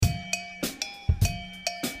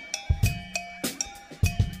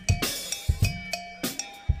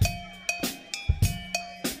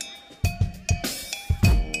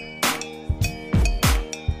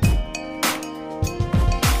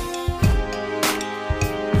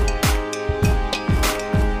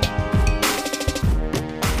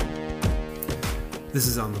This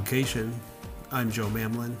is On Location. I'm Joe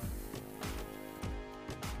Mamlin.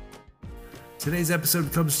 Today's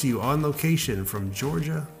episode comes to you on location from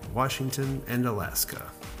Georgia, Washington, and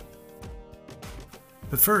Alaska.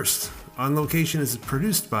 But first, On Location is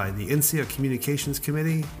produced by the INSEA Communications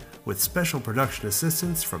Committee with special production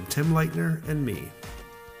assistance from Tim Leitner and me.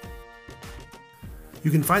 You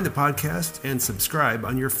can find the podcast and subscribe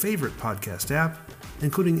on your favorite podcast app,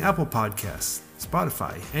 including Apple Podcasts,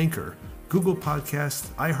 Spotify, Anchor, Google Podcasts,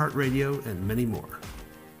 iHeartRadio, and many more.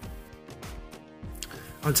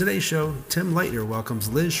 On today's show, Tim Leitner welcomes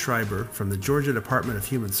Liz Schreiber from the Georgia Department of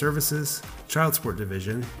Human Services, Child Support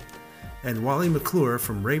Division, and Wally McClure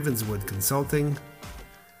from Ravenswood Consulting.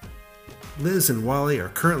 Liz and Wally are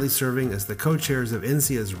currently serving as the co-chairs of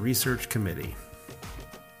INSEA's Research Committee.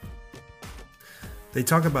 They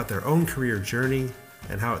talk about their own career journey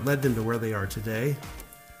and how it led them to where they are today,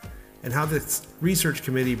 and how this research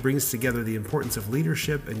committee brings together the importance of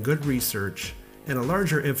leadership and good research and a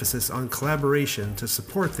larger emphasis on collaboration to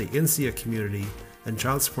support the INSEA community and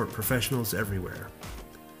child support professionals everywhere.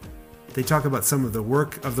 They talk about some of the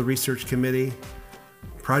work of the research committee,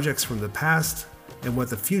 projects from the past, and what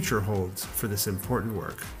the future holds for this important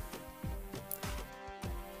work.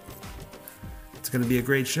 It's going to be a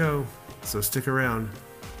great show, so stick around,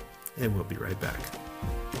 and we'll be right back.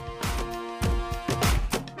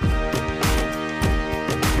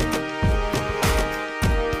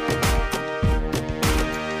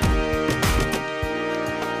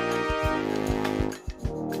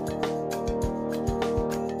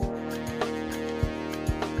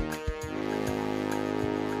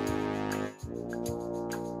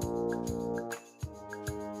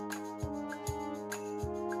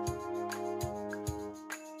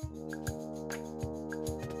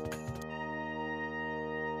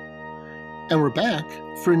 And we're back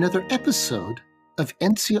for another episode of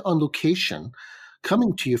INSEA on Location,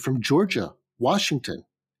 coming to you from Georgia, Washington,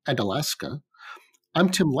 and Alaska. I'm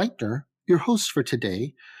Tim Leitner, your host for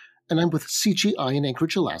today, and I'm with CGI in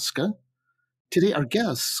Anchorage, Alaska. Today, our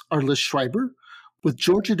guests are Liz Schreiber with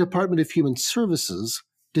Georgia Department of Human Services,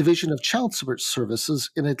 Division of Child Support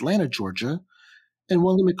Services in Atlanta, Georgia, and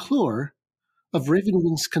Wally McClure of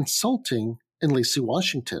Ravenswood Consulting in Lacey,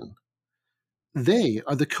 Washington. They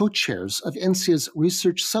are the co-chairs of INSEA's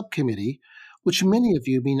Research Subcommittee, which many of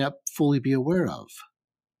you may not fully be aware of.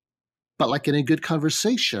 But like in a good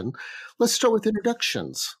conversation, let's start with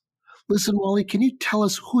introductions. Liz and Wally, can you tell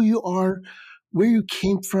us who you are, where you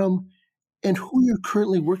came from, and who you're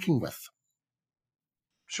currently working with?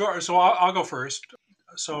 Sure. So I'll go first.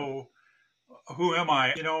 So who am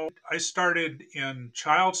I? I started in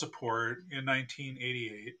child support in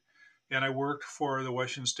 1988. And I worked for the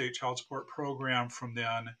Washington State Child Support Program from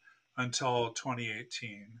then until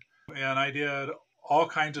 2018. And I did all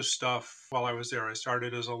kinds of stuff while I was there. I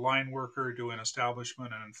started as a line worker doing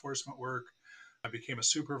establishment and enforcement work. I became a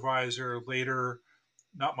supervisor. Later,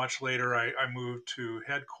 not much later, I moved to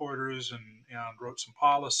headquarters and wrote some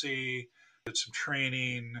policy, did some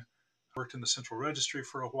training, worked in the central registry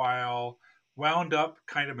for a while, wound up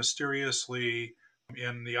kind of mysteriously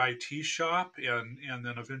in the IT shop, and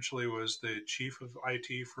then eventually was the chief of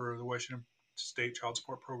IT for the Washington State Child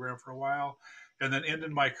Support Program for a while, and then ended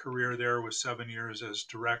my career there with 7 years as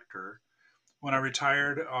director. When I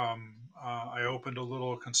retired, I opened a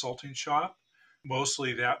little consulting shop.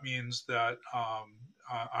 Mostly that means that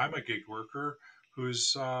I'm a gig worker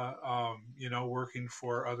who's working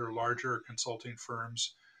for other larger consulting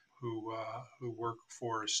firms who work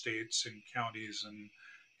for states and counties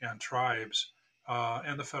and tribes.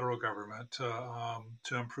 And the federal government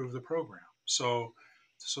to improve the program. So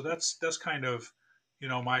that's kind of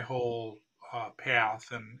my whole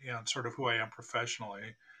path and sort of who I am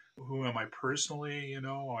professionally. Who am I personally?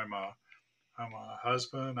 I'm a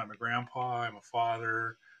husband. I'm a grandpa. I'm a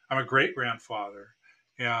father. I'm a great grandfather.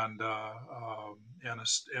 And I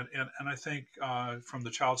think from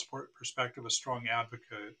the child support perspective, a strong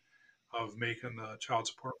advocate of making the child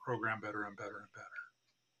support program better and better and better.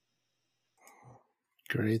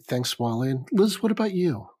 Great. Thanks, Wally. And Liz, what about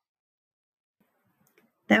you?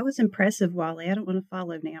 That was impressive, Wally. I don't want to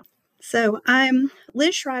follow now. So I'm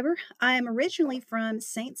Liz Schreiber. I am originally from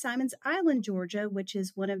St. Simons Island, Georgia, which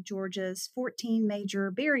is one of Georgia's 14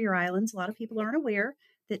 major barrier islands. A lot of people aren't aware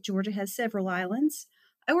that Georgia has several islands.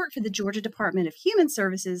 I work for the Georgia Department of Human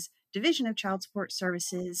Services, Division of Child Support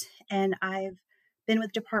Services, and I've been with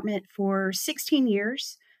the department for 16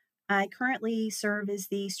 years. I currently serve as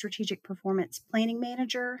the Strategic Performance Planning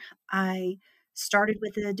Manager. I started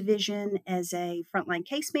with the division as a frontline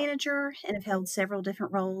case manager and have held several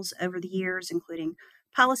different roles over the years, including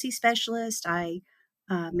policy specialist. I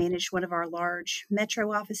Managed one of our large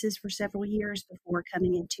metro offices for several years before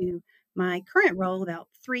coming into my current role about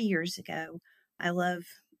 3 years ago. I love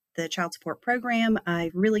the child support program.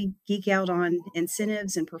 I really geek out on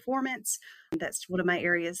incentives and performance. That's one of my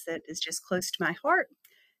areas that is just close to my heart.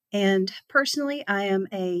 And personally, I am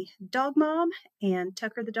a dog mom, and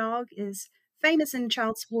Tucker the dog is famous in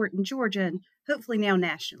child support in Georgia and hopefully now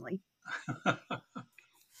nationally.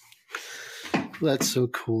 That's so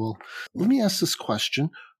cool. Let me ask this question.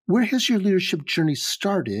 Where has your leadership journey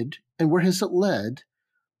started and where has it led?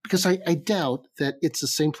 Because I doubt that it's the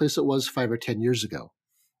same place it was 5 or 10 years ago.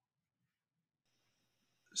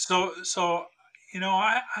 So,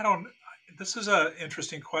 I don't, this is an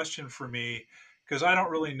interesting question for me because I don't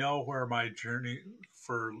really know where my journey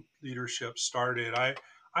for leadership started.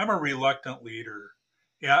 I'm a reluctant leader.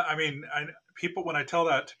 Yeah. I mean, people, when I tell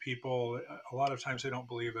that to people, a lot of times they don't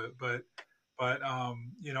believe it, but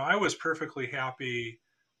I was perfectly happy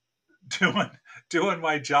doing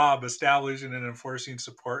my job, establishing and enforcing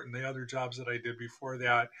support, and the other jobs that I did before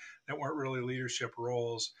that weren't really leadership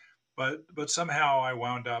roles. But somehow I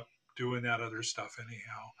wound up doing that other stuff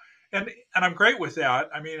anyhow, and I'm great with that.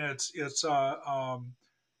 I mean, it's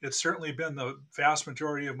certainly been the vast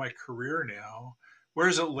majority of my career now. Where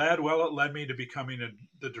has it led? Well, it led me to becoming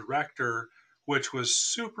the director, which was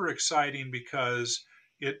super exciting because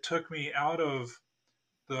it took me out of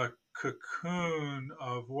the cocoon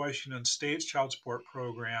of Washington State's child support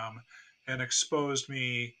program and exposed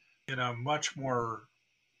me in a much more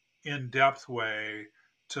in-depth way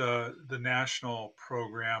to the national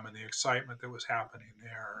program and the excitement that was happening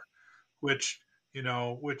there, which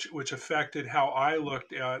which affected how I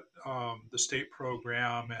looked at the state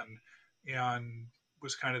program and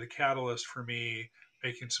was kind of the catalyst for me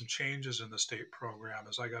making some changes in the state program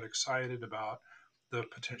as I got excited about the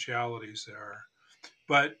potentialities there.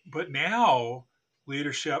 But now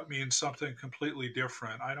leadership means something completely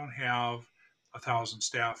different. I don't have 1,000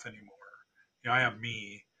 staff anymore. I have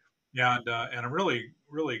me, and I'm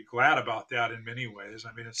really glad about that in many ways.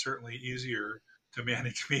 I mean, it's certainly easier to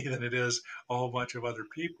manage me than it is a whole bunch of other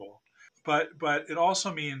people. But it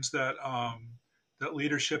also means that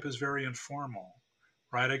leadership is very informal,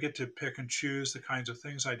 right? I get to pick and choose the kinds of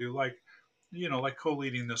things I do, like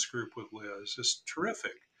co-leading this group with Liz is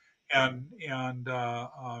terrific, and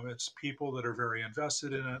it's people that are very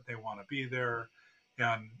invested in it. They want to be there,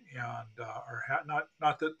 and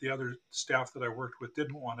not that the other staff that I worked with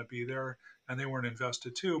didn't want to be there and they weren't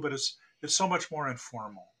invested too, but it's so much more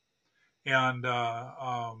informal and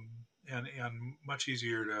and much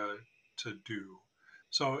easier to do.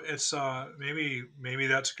 So it's maybe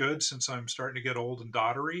that's good since I'm starting to get old and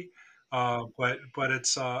doddery, but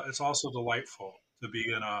it's also delightful to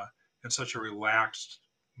be in such a relaxed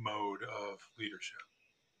mode of leadership.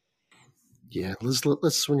 Yeah,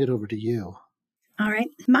 let's swing it over to you. All right.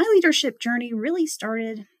 My leadership journey really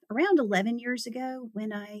started around 11 years ago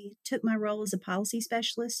when I took my role as a policy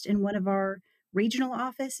specialist in one of our regional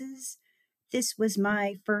offices. This was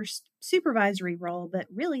my first supervisory role, but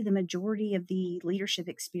really the majority of the leadership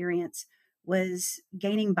experience was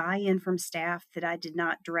gaining buy in from staff that I did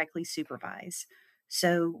not directly supervise.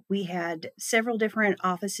 So we had several different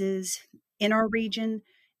offices in our region,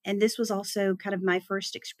 and this was also kind of my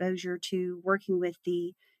first exposure to working with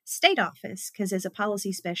the state office because as a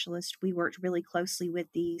policy specialist, we worked really closely with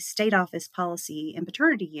the state office policy and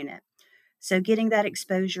paternity unit. So getting that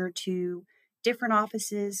exposure to different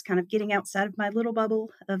offices, kind of getting outside of my little bubble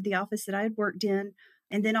of the office that I had worked in,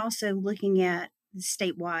 and then also looking at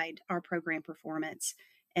statewide our program performance.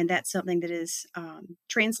 And that's something that is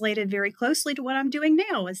translated very closely to what I'm doing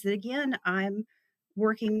now. Is that again, I'm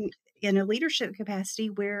working in a leadership capacity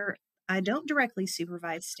where I don't directly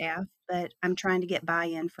supervise staff, but I'm trying to get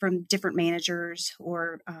buy-in from different managers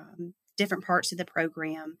or different parts of the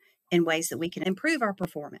program in ways that we can improve our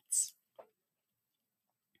performance.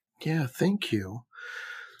 Yeah, thank you.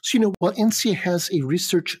 So, while NCA has a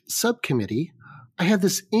research subcommittee, I have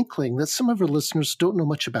this inkling that some of our listeners don't know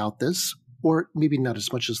much about this, or maybe not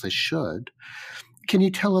as much as they should. Can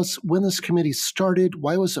you tell us when this committee started?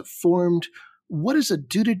 Why was it formed? What does it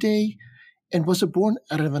do today? And was it born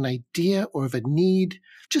out of an idea or of a need?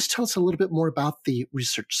 Just tell us a little bit more about the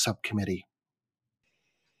research subcommittee.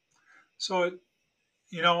 So,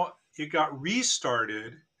 it got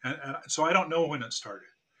restarted, and so I don't know when it started.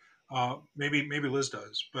 Maybe Liz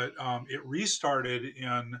does, but it restarted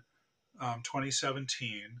in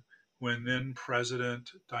 2017 when then President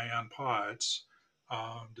Diane Potts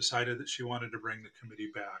decided that she wanted to bring the committee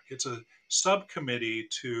back. It's a subcommittee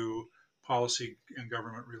to policy and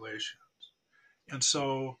government relations, and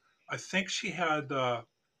so I think she had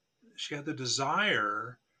she had the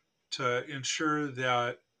desire to ensure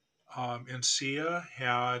that NCEA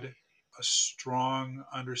had a strong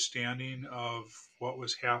understanding of what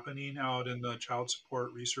was happening out in the child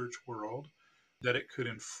support research world, that it could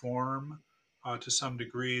inform to some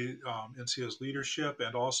degree NCEA's leadership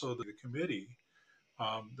and also the committee,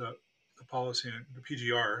 the policy, the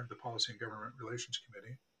PGR, the Policy and Government Relations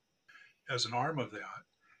Committee, as an arm of that,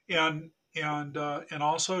 and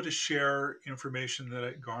also to share information that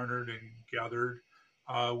it garnered and gathered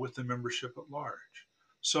with the membership at large.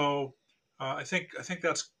 So I think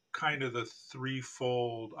that's kind of the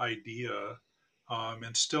threefold idea,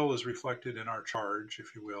 and still is reflected in our charge,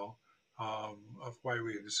 if you will, of why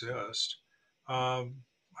we exist. I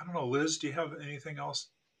don't know, Liz, do you have anything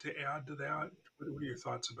else to add to that? What are your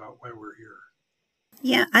thoughts about why we're here?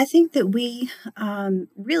 Yeah, I think that we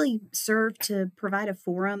really serve to provide a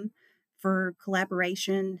forum for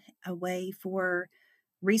collaboration, a way for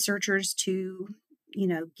researchers to,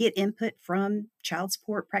 get input from child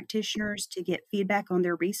support practitioners, to get feedback on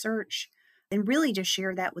their research, and really just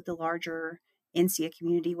share that with the larger NCA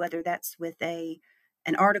community, whether that's with an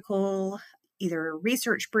article, either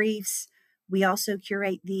research briefs. We also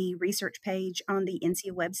curate the research page on the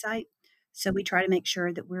NCA website. So we try to make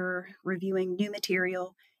sure that we're reviewing new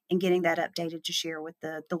material and getting that updated to share with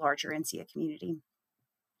the larger NCA community.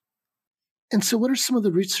 And so, what are some of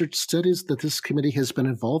the research studies that this committee has been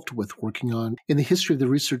involved with working on in the history of the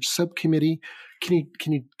research subcommittee? Can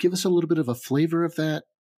you give us a little bit of a flavor of that?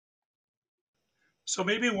 So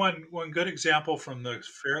maybe one good example from the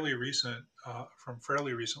fairly recently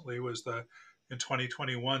was the in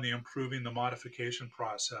 2021 the improving the modification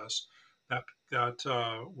process. That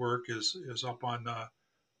work is up um,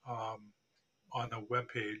 on the web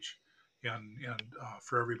page, and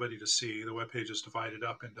for everybody to see. The web page is divided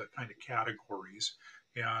up into kind of categories,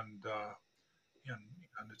 and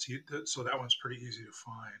and so that one's pretty easy to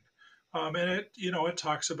find. And it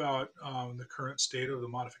talks about the current state of the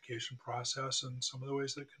modification process and some of the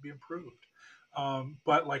ways that it could be improved.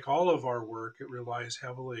 But like all of our work, it relies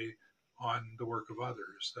heavily on the work of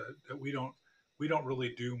others. That we don't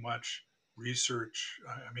really do much research.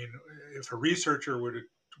 I mean, if a researcher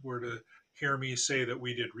were to hear me say that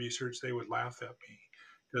we did research, they would laugh at me,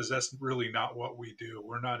 because that's really not what we do.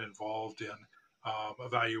 We're not involved in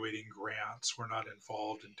evaluating grants. We're not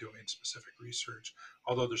involved in doing specific research,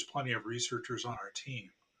 although there's plenty of researchers on our team,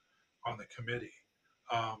 on the committee.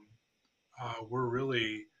 Um, we're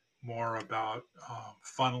really more about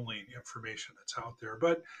funneling information that's out there.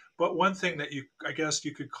 But one thing that I guess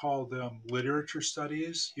you could call them literature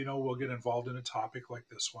studies. We'll get involved in a topic like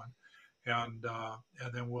this one, and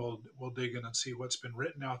then we'll dig in and see what's been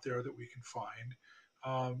written out there that we can find,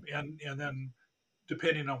 and then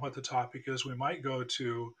depending on what the topic is, we might go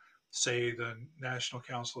to, say, the National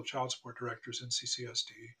Council of Child Support Directors,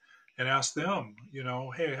 NCCSD, and ask them,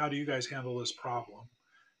 hey, how do you guys handle this problem?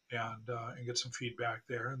 And get some feedback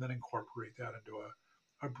there, and then incorporate that into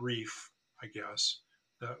a brief, I guess,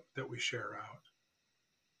 that we share out.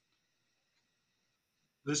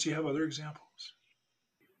 Liz, do you have other examples?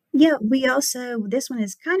 Yeah, we also, this one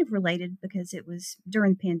is kind of related because it was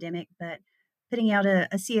during the pandemic, but putting out a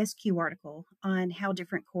CSQ article on how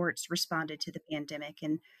different courts responded to the pandemic.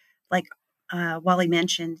 And like Wally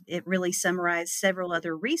mentioned, it really summarized several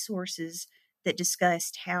other resources that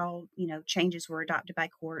discussed how, changes were adopted by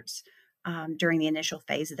courts during the initial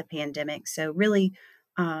phase of the pandemic. So really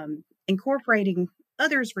incorporating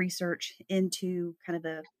others' research into kind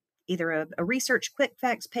of either a research quick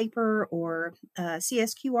facts paper or a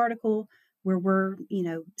CSQ article where we're,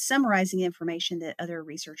 summarizing information that other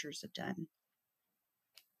researchers have done.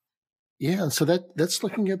 Yeah, so that's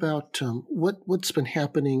looking about what's been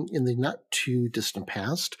happening in the not too distant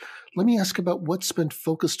past. Let me ask about what's been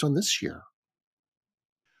focused on this year.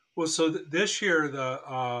 Well, so this year,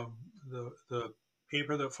 the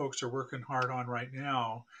paper that folks are working hard on right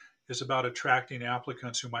now is about attracting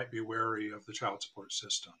applicants who might be wary of the child support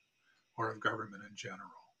system or of government in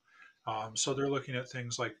general. So they're looking at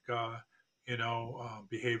things like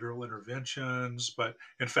behavioral interventions. But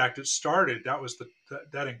in fact, it started, that was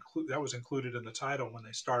included in the title when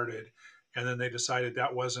they started, and then they decided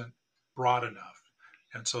that wasn't broad enough,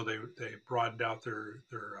 and so they broadened out their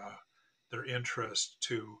interest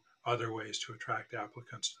to other ways to attract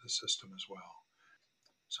applicants to the system as well.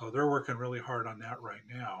 So they're working really hard on that right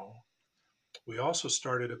now. We also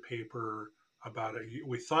started a paper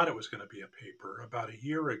we thought it was going to be a paper about a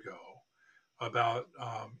year ago about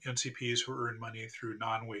NCPs who earn money through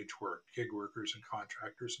non-wage work, gig workers and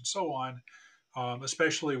contractors and so on,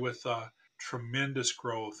 especially with tremendous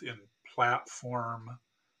growth in platform,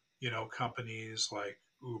 companies like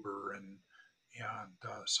Uber and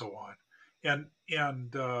so on,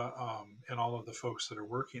 and all of the folks that are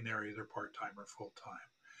working there, either part time or full time.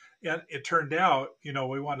 And it turned out,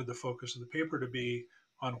 we wanted the focus of the paper to be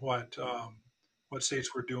on what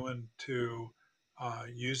states were doing to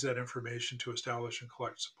use that information to establish and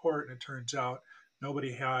collect support. And it turns out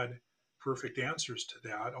nobody had perfect answers to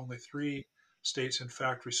that. Only 3 states, in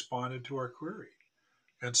fact, responded to our query.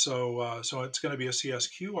 And so it's going to be a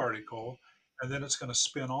CSQ article, and then it's going to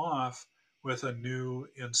spin off with a new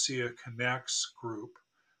NCEA Connects group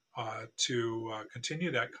to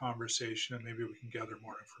continue that conversation, and maybe we can gather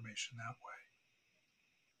more information that way.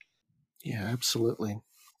 Yeah, absolutely.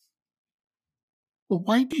 Well,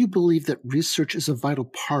 why do you believe that research is a vital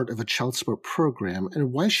part of a child support program,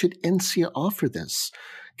 and why should NCEA offer this?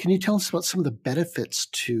 Can you tell us about some of the benefits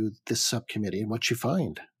to this subcommittee and what you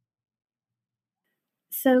find?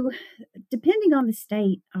 So, depending on the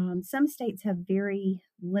state, some states have very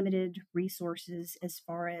limited resources as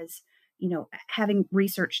far as having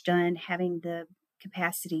research done, having the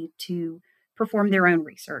capacity to perform their own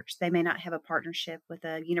research. They may not have a partnership with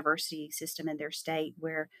a university system in their state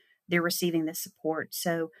where they're receiving the support.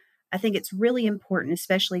 So, I think it's really important,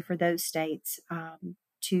 especially for those states,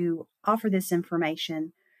 to offer this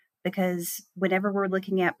information because whenever we're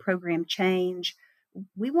looking at program change,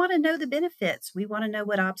 we want to know the benefits. We want to know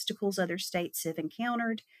what obstacles other states have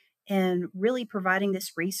encountered. And really providing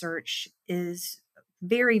this research is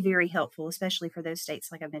very, very helpful, especially for those states,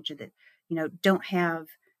 like I mentioned, that, don't have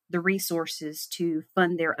the resources to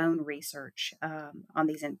fund their own research on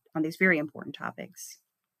these very important topics.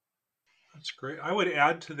 That's great. I would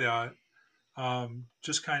add to that,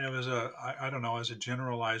 just kind of as I don't know, as a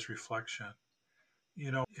generalized reflection.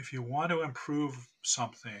 If you want to improve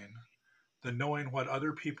something, then knowing what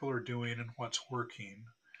other people are doing and what's working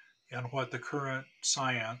and what the current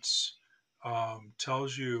science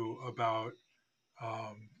tells you about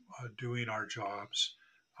doing our jobs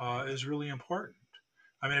is really important.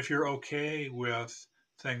 I mean, if you're okay with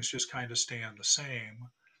things just kind of staying the same,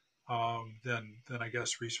 then I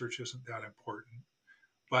guess research isn't that important.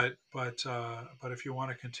 But if you want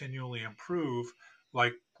to continually improve,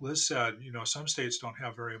 like Liz said, some states don't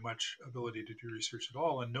have very much ability to do research at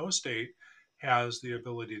all, and no state has the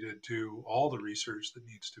ability to do all the research that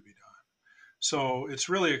needs to be done. So it's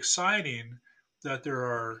really exciting that there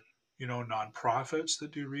are nonprofits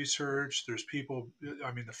that do research. There's people.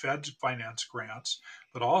 I mean, the feds finance grants,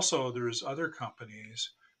 but also there's other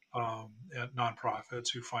companies and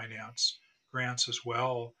nonprofits who finance grants as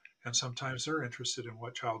well. And sometimes they're interested in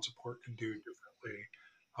what child support can do differently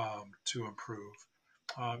to improve.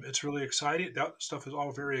 It's really exciting. That stuff is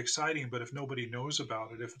all very exciting, but if nobody knows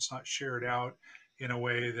about it, if it's not shared out in a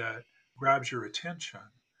way that grabs your attention,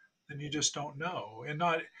 then you just don't know. And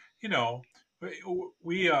not, you know,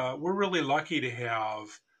 we're really lucky to have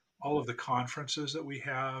all of the conferences that we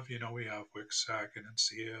have. We have WICSEC and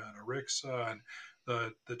NCEA and ARICSA and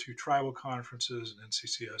the 2 tribal conferences and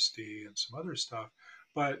NCCSD and some other stuff.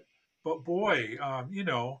 But boy,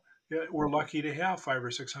 yeah, we're lucky to have 500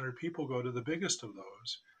 or 600 people go to the biggest of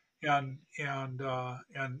those, and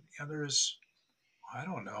there's, I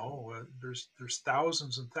don't know, there's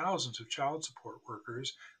thousands and thousands of child support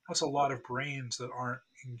workers. That's a lot of brains that aren't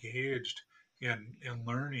engaged in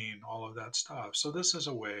learning all of that stuff. So this is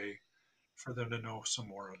a way for them to know some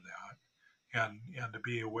more of that, and to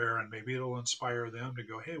be aware, and maybe it'll inspire them to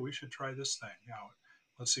go, hey, we should try this thing out.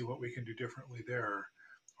 Let's see what we can do differently there,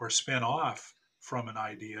 or spin off from an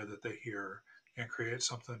idea that they hear and create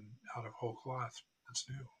something out of whole cloth that's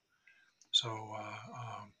new. So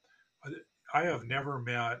I have never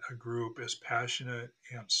met a group as passionate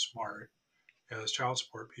and smart as child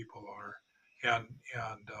support people are, and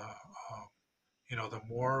the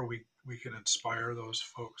more we can inspire those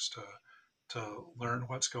folks to learn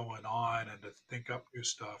what's going on and to think up new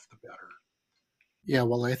stuff, the better. Yeah,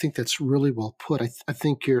 well, I think that's really well put. I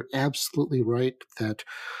think you're absolutely right that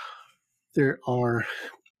there are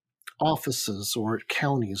offices or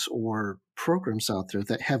counties or programs out there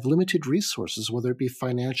that have limited resources, whether it be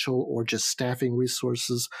financial or just staffing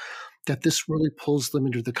resources, that this really pulls them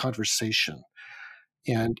into the conversation.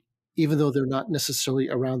 And even though they're not necessarily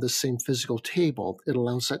around the same physical table, it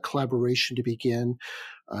allows that collaboration to begin.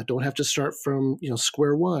 Don't have to start from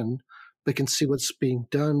square one, but can see what's being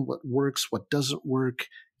done, what works, what doesn't work,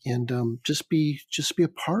 and just be a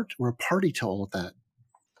part or a party to all of that.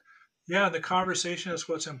 Yeah, the conversation is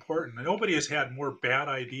what's important. Nobody has had more bad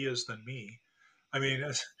ideas than me. I mean,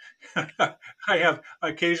 I have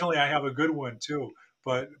occasionally I have a good one too,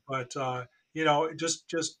 but just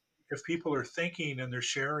if people are thinking and they're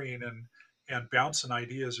sharing and bouncing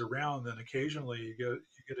ideas around, then occasionally you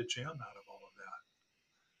get a gem out of all of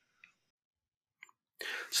that.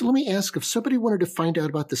 So let me ask, if somebody wanted to find out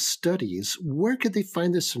about the studies, where could they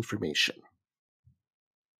find this information?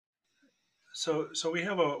 So we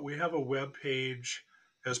have a web page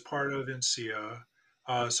as part of NCEA.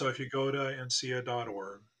 So if you go to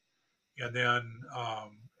ncea.org, and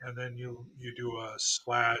then you do a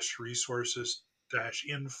slash resources dash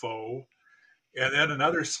info, and then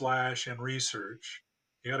another slash and research.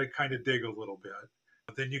 You got to kind of dig a little bit.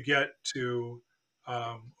 Then you get to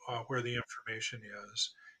where the information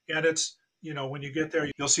is, and it's, when you get there,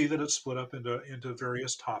 you'll see that it's split up into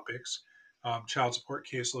various topics. Child support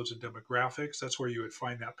caseloads and demographics. That's where you would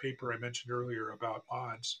find that paper I mentioned earlier about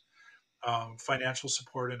odds. Financial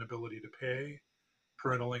support and ability to pay,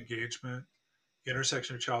 parental engagement,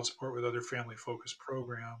 intersection of child support with other family focused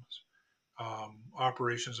programs,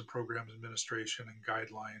 operations and programs administration and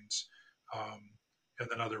guidelines, um, and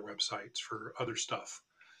then other websites for other stuff.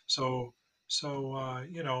 So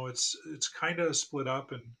it's kind of split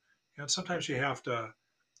up, and sometimes you have to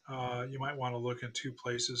you might want to look in two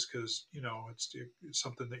places because it's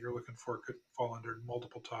something that you're looking for could fall under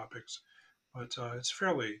multiple topics, but it's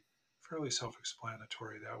fairly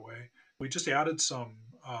self-explanatory that way. We just added some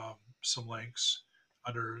links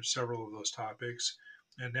under several of those topics,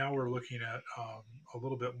 and now we're looking at a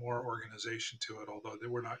little bit more organization to it, although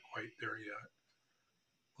we're not quite there yet.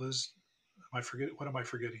 Liz, what am I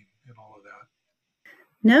forgetting in all of that?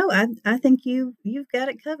 No, I think you've got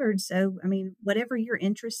it covered. So, I mean, whatever your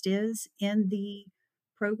interest is in the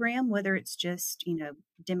program, whether it's just,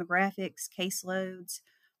 demographics, caseloads,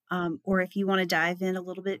 or if you want to dive in a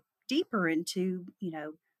little bit deeper into,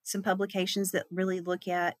 some publications that really look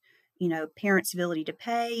at, parents' ability to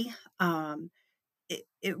pay,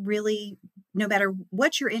 it really, no matter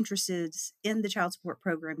what your interest is in the child support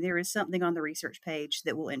program, there is something on the research page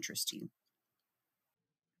that will interest you.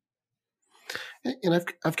 And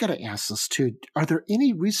I've got to ask this too. Are there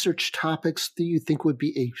any research topics that you think would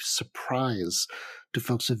be a surprise to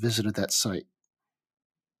folks who visited that site?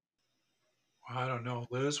 I don't know,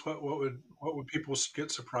 Liz. What would people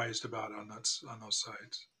get surprised about on those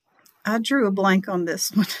sites? I drew a blank on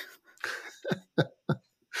this one.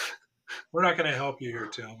 We're not going to help you here,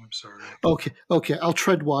 Tim. I'm sorry. Okay. I'll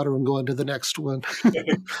tread water and go on to the next one.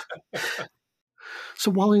 So,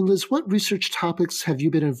 Wally and Liz, what research topics have you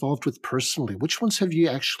been involved with personally? Which ones have you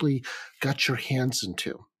actually got your hands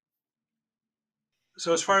into?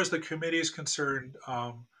 So as far as the committee is concerned,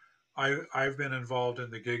 I've been involved in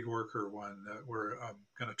the gig worker one that we're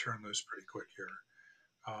going to turn loose pretty quick here.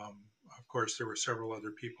 Of course, there were several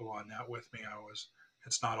other people on that with me.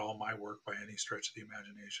 It's not all my work by any stretch of the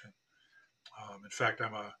imagination. In fact,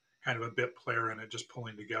 I'm a kind of a bit player in it, just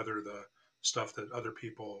pulling together the stuff that other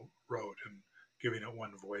people wrote and giving it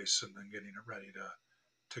one voice and then getting it ready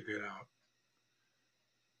to get out.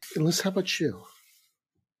 And Liz, how about you?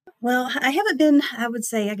 Well, I haven't been, I would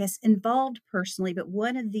say, I guess, involved personally, but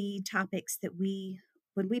one of the topics that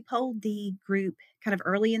when we polled the group kind of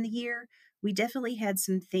early in the year, we definitely had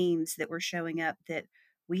some themes that were showing up that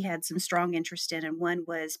we had some strong interest in, and one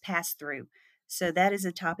was pass through. So that is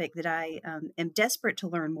a topic that I am desperate to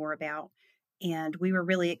learn more about. And we were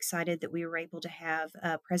really excited that we were able to have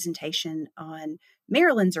a presentation on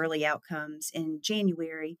Maryland's early outcomes in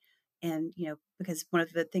January. And, because one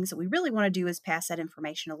of the things that we really want to do is pass that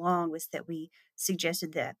information along, was that we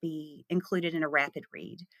suggested that be included in a rapid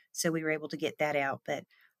read. So we were able to get that out. But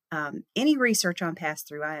any research on pass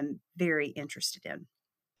through, I am very interested in.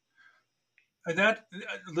 And that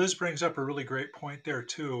Liz brings up a really great point there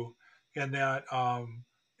too, in that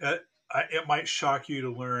it might shock you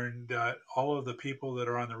to learn that all of the people that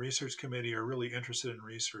are on the research committee are really interested in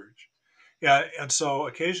research. Yeah, and so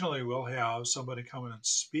occasionally we'll have somebody come in and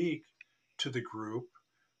speak to the group,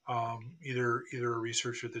 either a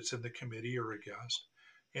researcher that's in the committee or a guest,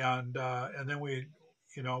 and then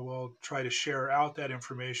we'll try to share out that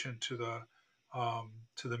information to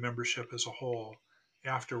the membership as a whole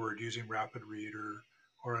afterward using Rapid Read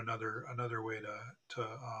or another way to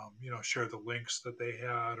share the links that they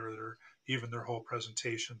had, or even their whole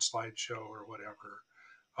presentation slideshow or whatever,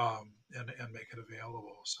 and make it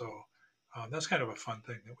available. So that's kind of a fun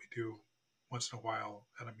thing that we do once in a while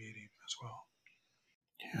at a meeting as well.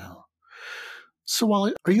 Yeah. So,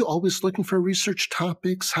 Wally, are you always looking for research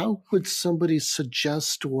topics? How would somebody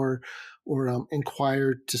suggest or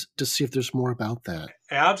inquire to see if there's more about that?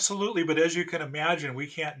 Absolutely, but as you can imagine, we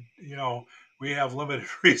can't. We have limited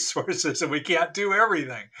resources and we can't do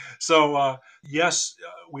everything. So yes,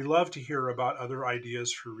 we love to hear about other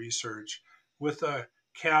ideas for research with a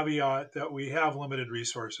caveat that we have limited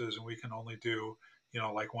resources and we can only do,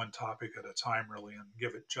 like one topic at a time really and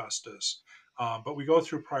give it justice. But we go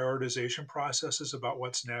through prioritization processes about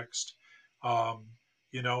what's next. Um,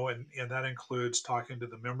 and that includes talking to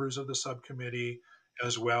the members of the subcommittee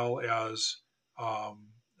as well as um,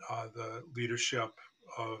 the leadership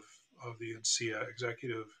of, the NCEA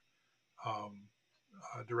executive um,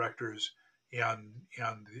 directors and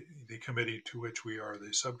the committee to which we are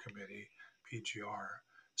the subcommittee, PGR.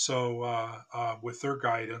 So with their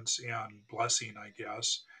guidance and blessing, I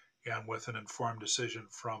guess, and with an informed decision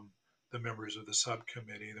from the members of the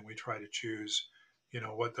subcommittee, then we try to choose,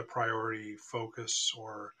 what the priority focus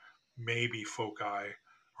or maybe foci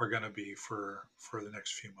are going to be for the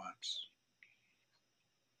next few months.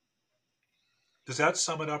 Does that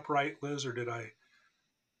sum it up right, Liz, or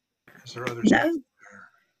is there other stuff No, there?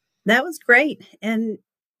 that was great. And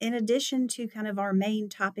in addition to kind of our main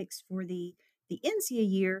topics for the NCA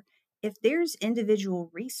year, if there's individual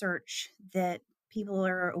research that people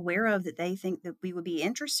are aware of that they think that we would be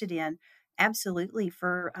interested in, absolutely.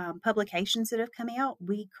 For publications that have come out,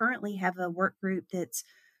 we currently have a work group that's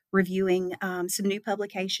reviewing some new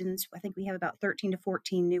publications. I think we have about 13 to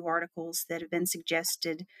 14 new articles that have been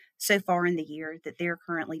suggested so far in the year that they're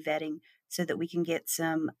currently vetting so that we can get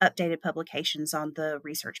some updated publications on the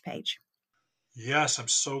research page. Yes, I'm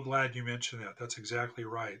so glad you mentioned that. That's exactly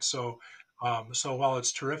right. So while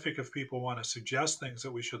it's terrific if people want to suggest things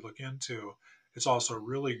that we should look into, it's also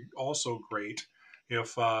really also great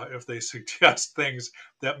if they suggest things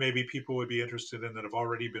that maybe people would be interested in that have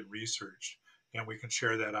already been researched, and we can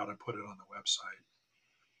share that out and put it on the website.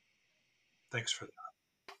 Thanks for that.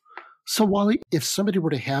 So, Wally, if somebody were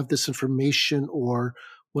to have this information or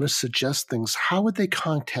want to suggest things, how would they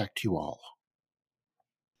contact you all?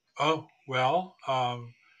 Oh, well,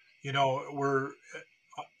 we're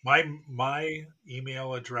my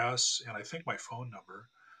email address and I think my phone number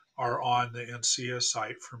are on the NCEA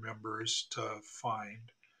site for members to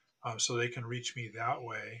find, so they can reach me that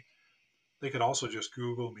way. They could also just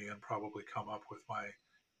Google me and probably come up with my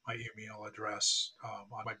email address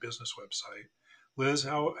on my business website. Liz,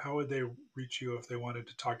 how would they reach you if they wanted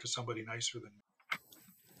to talk to somebody nicer than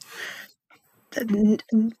me?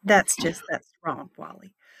 That's wrong,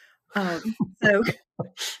 Wally. So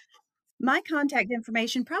my contact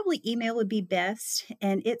information, probably email would be best,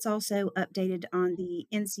 and it's also updated on the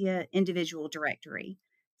NCEA individual directory.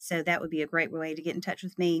 So that would be a great way to get in touch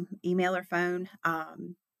with me, email or phone,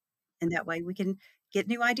 and that way we can get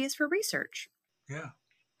new ideas for research. Yeah,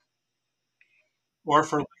 or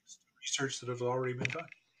for links to research that has already been done.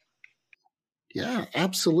 Yeah,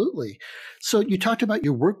 absolutely. So, you talked about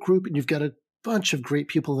your work group, and you've got a bunch of great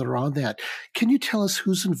people that are on that. Can you tell us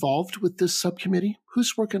who's involved with this subcommittee?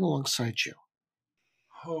 Who's working alongside you?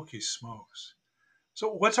 Hokey smokes. So,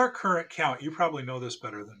 what's our current count? You probably know this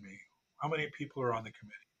better than me. How many people are on the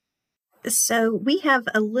committee? So we have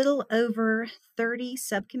a little over 30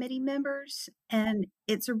 subcommittee members, and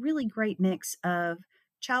it's a really great mix of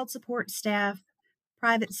child support staff,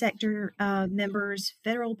 private sector members,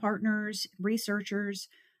 federal partners, researchers.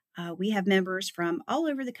 We have members from all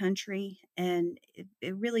over the country, and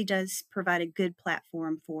it really does provide a good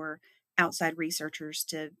platform for outside researchers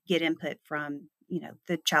to get input from,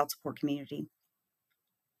 the child support community.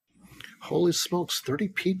 Holy smokes, 30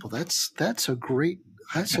 people. That's a It's great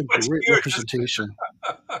huge. representation.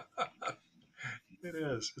 It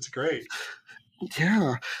is. It's great.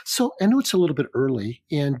 Yeah. So I know it's a little bit early,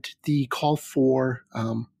 and the call for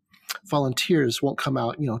volunteers won't come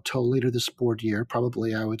out, till later this board year.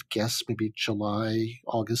 Probably, I would guess, maybe July,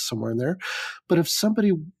 August, somewhere in there. But if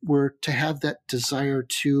somebody were to have that desire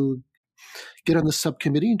to get on the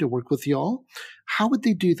subcommittee and to work with y'all, how would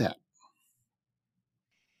they do that?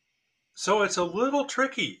 So it's a little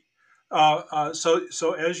tricky.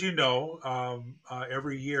 So as you know,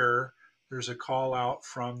 every year there's a call out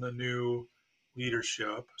from the new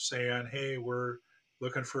leadership saying, "Hey, we're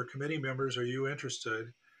looking for committee members. Are you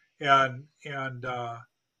interested?" And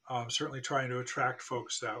certainly trying to attract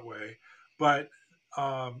folks that way. But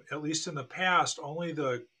at least in the past, only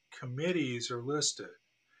the committees are listed.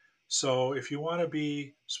 So if you want to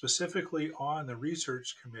be specifically on the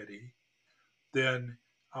research committee, then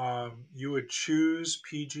you would choose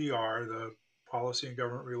PGR, the Policy and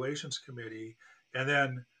Government Relations Committee, and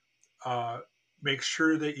then uh, make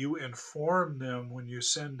sure that you inform them when you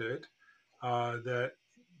send it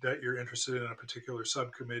that you're interested in a particular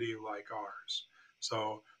subcommittee like ours.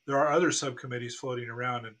 So there are other subcommittees floating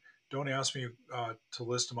around, and don't ask me to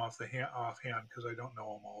list them offhand because I don't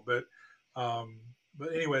know them all.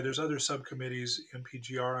 But anyway, there's other subcommittees in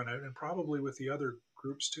PGR and probably with the other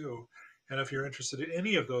groups too. And if you're interested in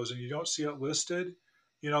any of those and you don't see it listed,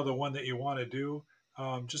 the one that you want to do,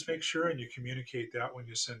 just make sure and you communicate that when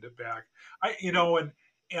you send it back.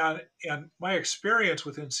 And my experience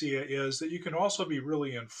with NCEA is that you can also be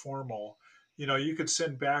really informal. You could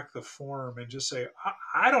send back the form and just say,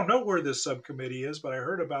 I don't know where this subcommittee is, but I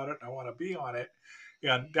heard about it and I want to be on it.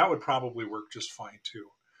 And that would probably work just fine too.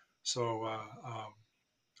 So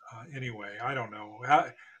anyway, I don't know.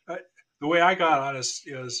 The way I got on is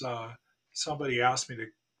somebody asked me to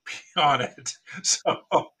be on it,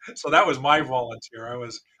 so that was my volunteer. I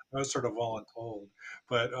was sort of voluntold,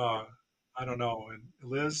 but I don't know. And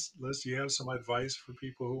Liz, do you have some advice for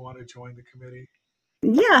people who want to join the committee?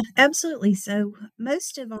 Yeah, absolutely. So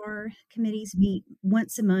most of our committees meet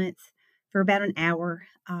once a month for about an hour.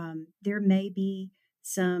 There may be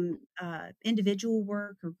some individual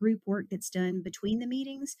work or group work that's done between the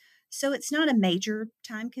meetings. So it's not a major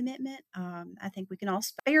time commitment. I think we can all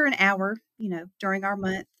spare an hour, during our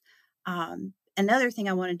month. Another thing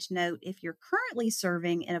I wanted to note, if you're currently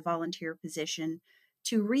serving in a volunteer position,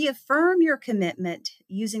 to reaffirm your commitment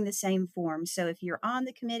using the same form. So if you're on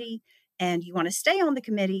the committee and you want to stay on the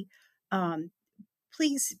committee, um,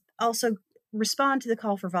 please also respond to the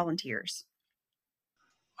call for volunteers.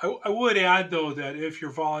 I would add, though, that if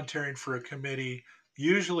you're volunteering for a committee,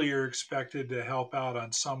 usually you're expected to help out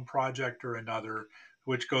on some project or another,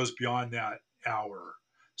 which goes beyond that hour.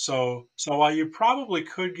 So while you probably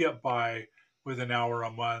could get by with an hour a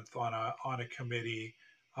month on a committee,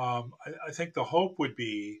 I think the hope would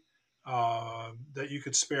be that you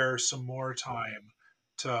could spare some more time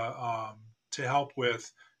to help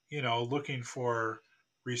with, looking for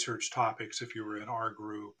research topics if you were in our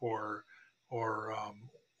group, or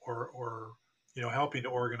or helping to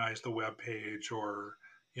organize the web page, or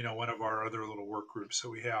one of our other little work groups that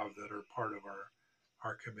we have that are part of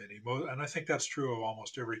our committee. And I think that's true of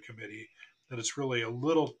almost every committee, that it's really a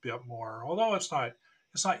little bit more, although it's not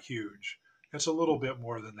huge, it's a little bit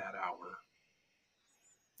more than that hour.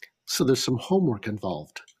 So there's some homework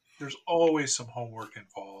involved. There's always some homework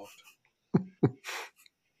involved.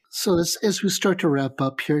 So as we start to wrap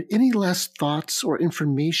up here, any last thoughts or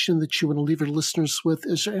information that you want to leave our listeners with?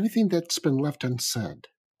 Is there anything that's been left unsaid?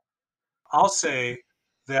 I'll say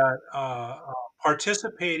that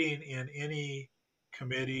participating in any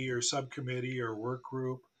committee or subcommittee or work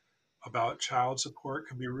group about child support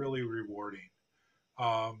can be really rewarding.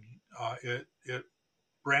 It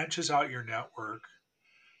branches out your network.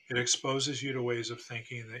 It exposes you to ways of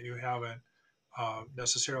thinking that you haven't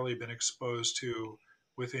necessarily been exposed to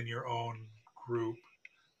within your own group,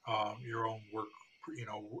 your own work,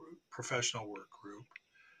 professional work group.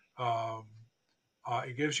 Um,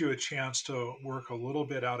 it gives you a chance to work a little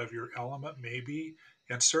bit out of your element, maybe,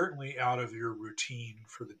 and certainly out of your routine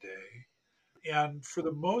for the day. And for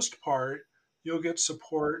the most part, you'll get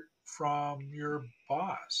support from your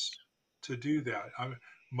boss to do that.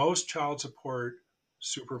 Most child support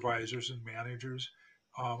supervisors and managers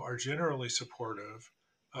are generally supportive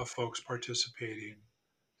of folks participating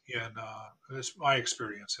in, this my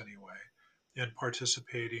experience anyway, in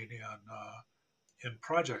participating in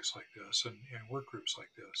projects like this and work groups like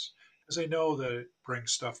this, because they know that it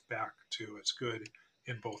brings stuff back to it's good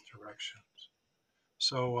in both directions.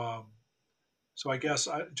 So so I guess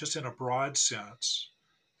just in a broad sense,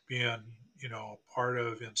 being part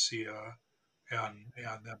of NCEA, and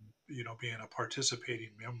then being a participating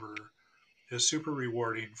member is super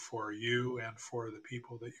rewarding for you and for the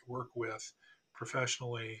people that you work with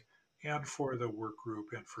professionally, and for the work group,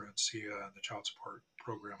 and for NCEA and the child support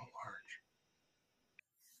program at large.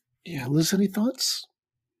 Yeah, Liz, any thoughts?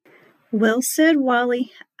 Well said,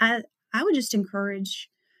 Wally. I would just encourage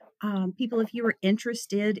people, if you are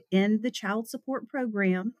interested in the child support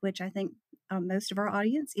program, which I think most of our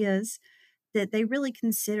audience is, that they really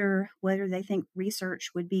consider whether they think research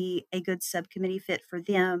would be a good subcommittee fit for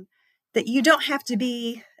them. That you don't have to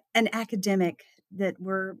be an academic, that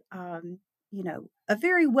we're, a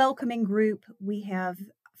very welcoming group. We have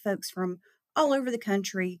folks from all over the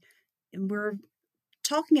country, and we're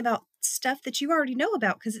talking about stuff that you already know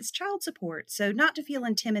about because it's child support. So, not to feel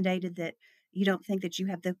intimidated that you don't think that you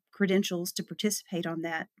have the credentials to participate on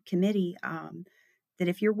that committee. That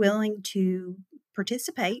if you're willing to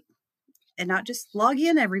participate and not just log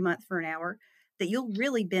in every month for an hour, that you'll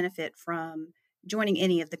really benefit from joining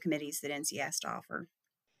any of the committees that NC has to offer.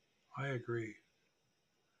 I agree.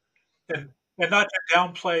 And not to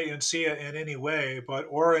downplay NCEA in any way, but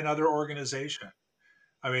or another organization.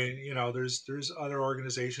 I mean, there's other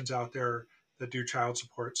organizations out there that do child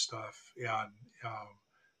support stuff, and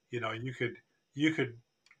you could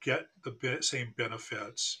get the same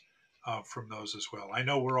benefits from those as well. I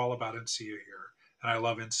know we're all about NCEA here, and I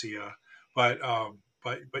love NCEA, but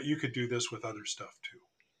you could do this with other stuff too.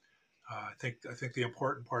 I think the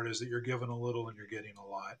important part is that you're given a little and you're getting a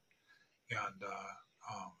lot,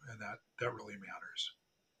 and that really matters.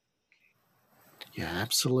 Yeah,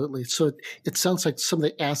 absolutely. So it sounds like some of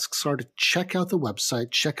the asks are to check out the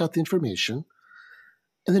website, check out the information,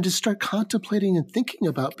 and then to start contemplating and thinking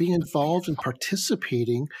about being involved and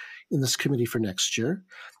participating in this committee for next year,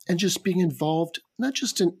 and just being involved not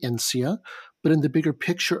just in NCEA, but in the bigger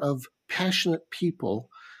picture of passionate people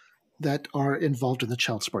that are involved in the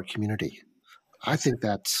child support community. I think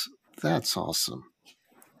that's awesome.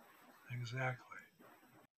 Exactly.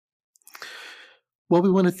 Well, we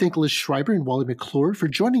want to thank Liz Schreiber and Wally McClure for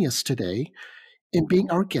joining us today and being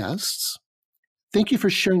our guests. Thank you for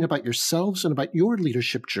sharing about yourselves and about your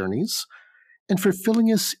leadership journeys, and for filling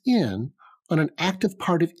us in on an active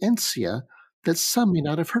part of NCEA that some may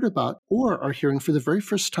not have heard about or are hearing for the very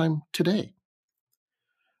first time today.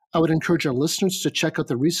 I would encourage our listeners to check out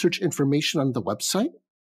the research information on the website.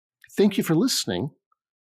 Thank you for listening.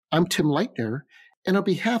 I'm Tim Leitner, and on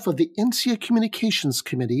behalf of the NCEA Communications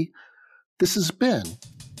Committee, this has been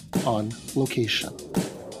On Location.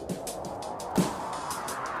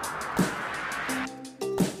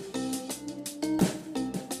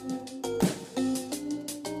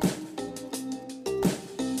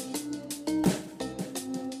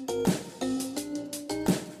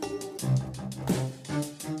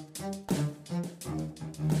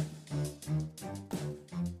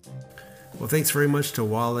 Well, thanks very much to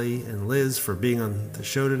Wally and Liz for being on the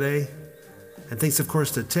show today. And thanks, of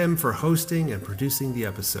course, to Tim for hosting and producing the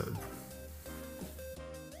episode.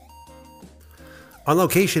 On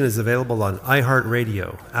Location is available on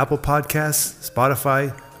iHeartRadio, Apple Podcasts,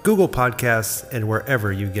 Spotify, Google Podcasts, and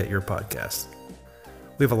wherever you get your podcasts.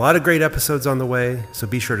 We have a lot of great episodes on the way, so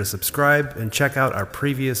be sure to subscribe and check out our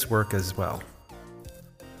previous work as well.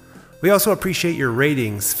 We also appreciate your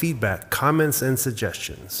ratings, feedback, comments, and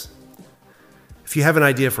suggestions. If you have an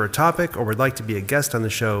idea for a topic or would like to be a guest on the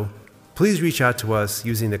show, please reach out to us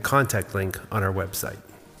using the contact link on our website.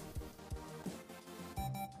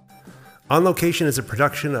 On Location is a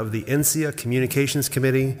production of the NCEA Communications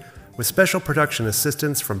Committee with special production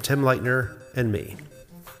assistance from Tim Leitner and me.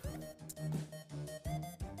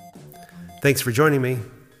 Thanks for joining me.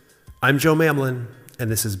 I'm Joe Mamlin,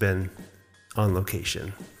 and this has been On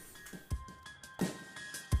Location.